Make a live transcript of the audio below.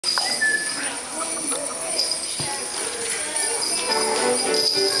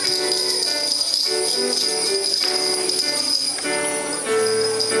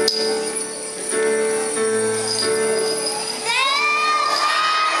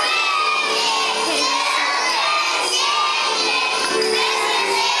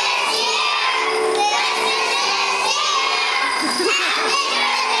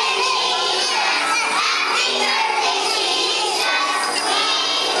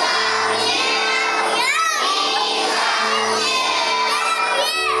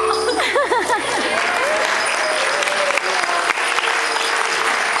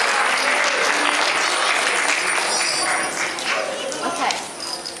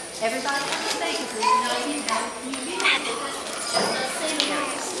Everybody have to sing.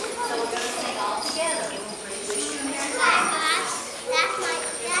 So we're going to sing all together.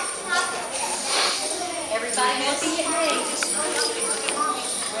 Everybody looking at me.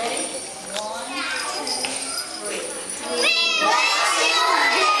 Ready? 1, 2, 3.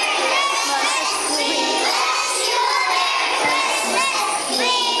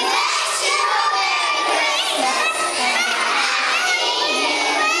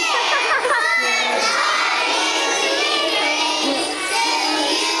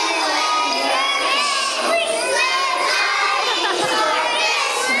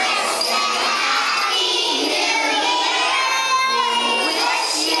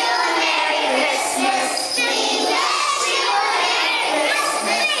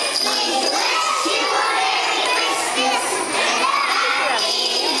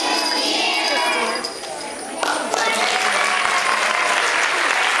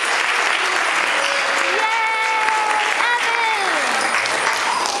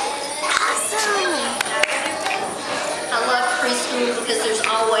 Because there's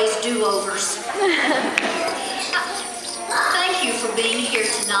always do-overs. Thank you for being here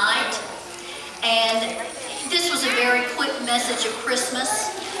tonight. And this was a very quick message of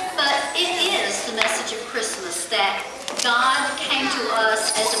Christmas, but it is the message of Christmas that God came to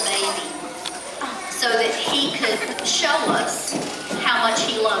us as a baby so that He could show us how much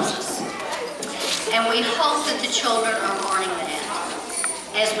He loves us. And we hope that the children are learning that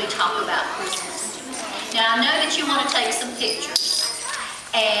as we talk about Christmas. Now, I know that you want to take some pictures.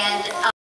 And